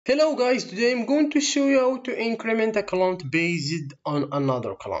Hello guys, today I'm going to show you how to increment a column based on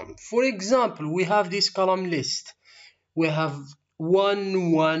another column. For example, we have this column list. We have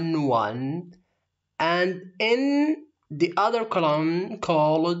 1, 1, 1, and in the other column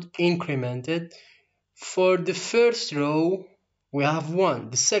called incremented, for the first row we have 1,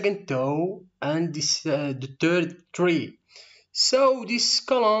 the second row, and the third 3. So this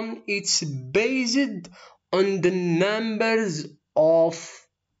column it's based on the numbers of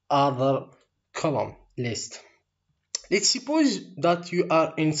other column list. Let's suppose that you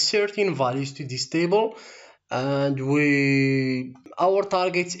are inserting values to this table, and our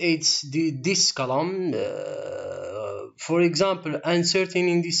target is this column. For example, inserting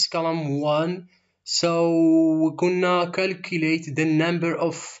in this column 1, so we're gonna calculate the number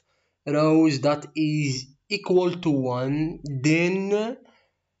of rows that is equal to 1. Then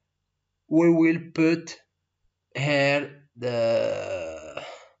we will put here the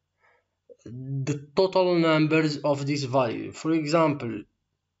total numbers of this value. For example,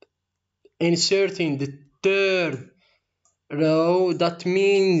 inserting the third row, that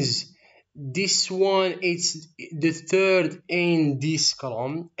means this one is the third in this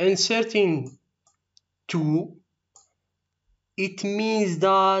column. Inserting 2, it means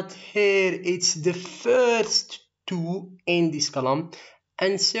that here it's the first 2 in this column.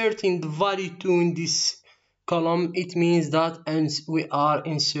 Inserting the value 2 in this column, it means that we are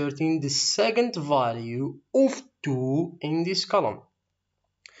inserting the second value of 2 in this column.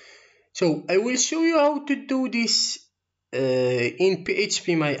 So I will show you how to do this in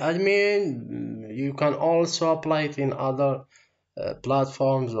PHP You can also apply it in other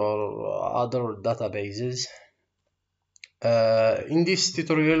platforms or other databases. In this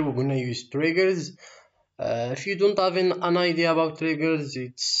tutorial we're gonna use triggers. If you don't have an idea about triggers,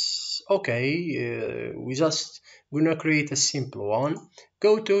 it's okay. We just gonna create a simple one.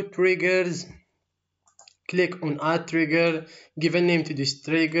 Go to triggers, click on add trigger, give a name to this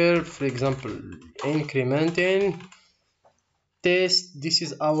trigger, for example incrementing test. This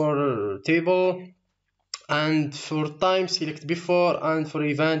is our table, and for time select before, and for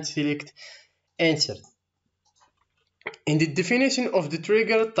event select insert. In the definition of the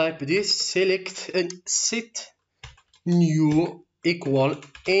trigger, type this: select and set new equal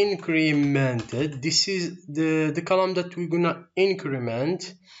incremented. This is the column that we're gonna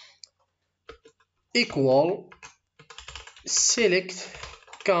increment, equal select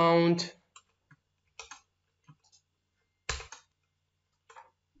count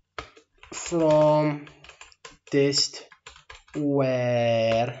from test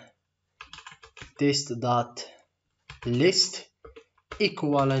where test dot list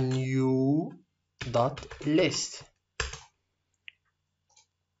equal a new dot list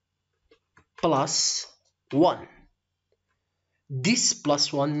plus 1. This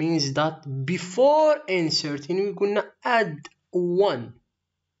plus 1 means that before inserting we're gonna add 1.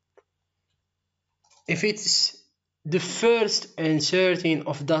 If it's the first inserting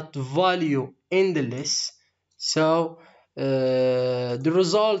of that value in the list, so the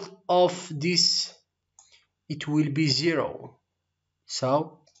result of this, it will be 0.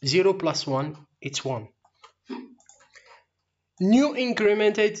 So 0 plus 1, it's 1. New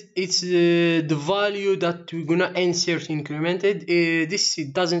incremented, it's the value that we're gonna insert incremented. This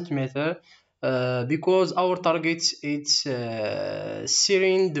it doesn't matter because our target it's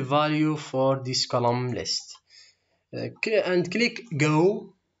setting the value for this column list. And click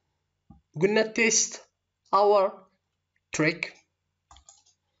go. We're gonna test our trick.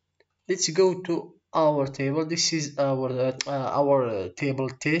 Let's go to our table. This is our table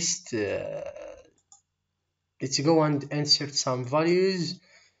test. Let's go and insert some values.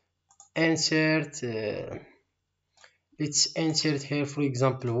 Insert. Let's insert here, for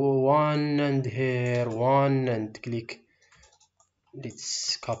example, 1, and here 1, and click.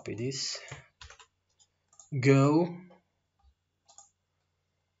 Let's copy this. Go.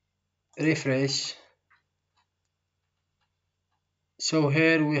 Refresh. So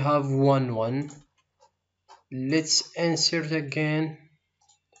here we have 1, 1. Let's insert again.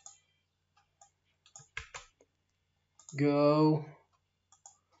 Go.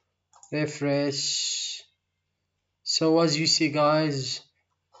 Refresh. So as you see guys,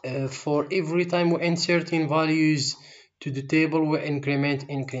 for every time we insert in values to the table, we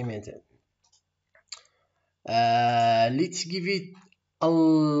incremented. Let's give it a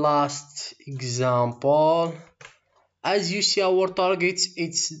last example. As you see, our target,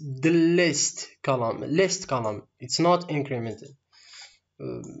 it's the list column. It's not incremented.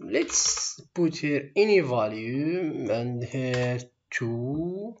 Let's put here any value, and here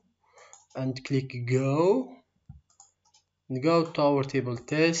 2, and click go. go to our table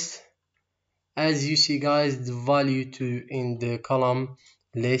test. As you see guys, the value in the column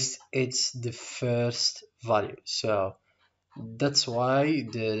list, it's the first value, so that's why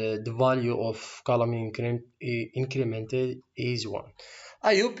the value of column incremented is 1.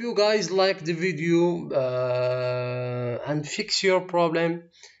 I hope you guys like the video and fix your problem.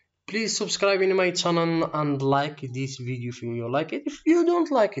 Please subscribe in my channel and like this video if you like it. If you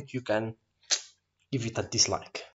don't like it, you can give it a dislike.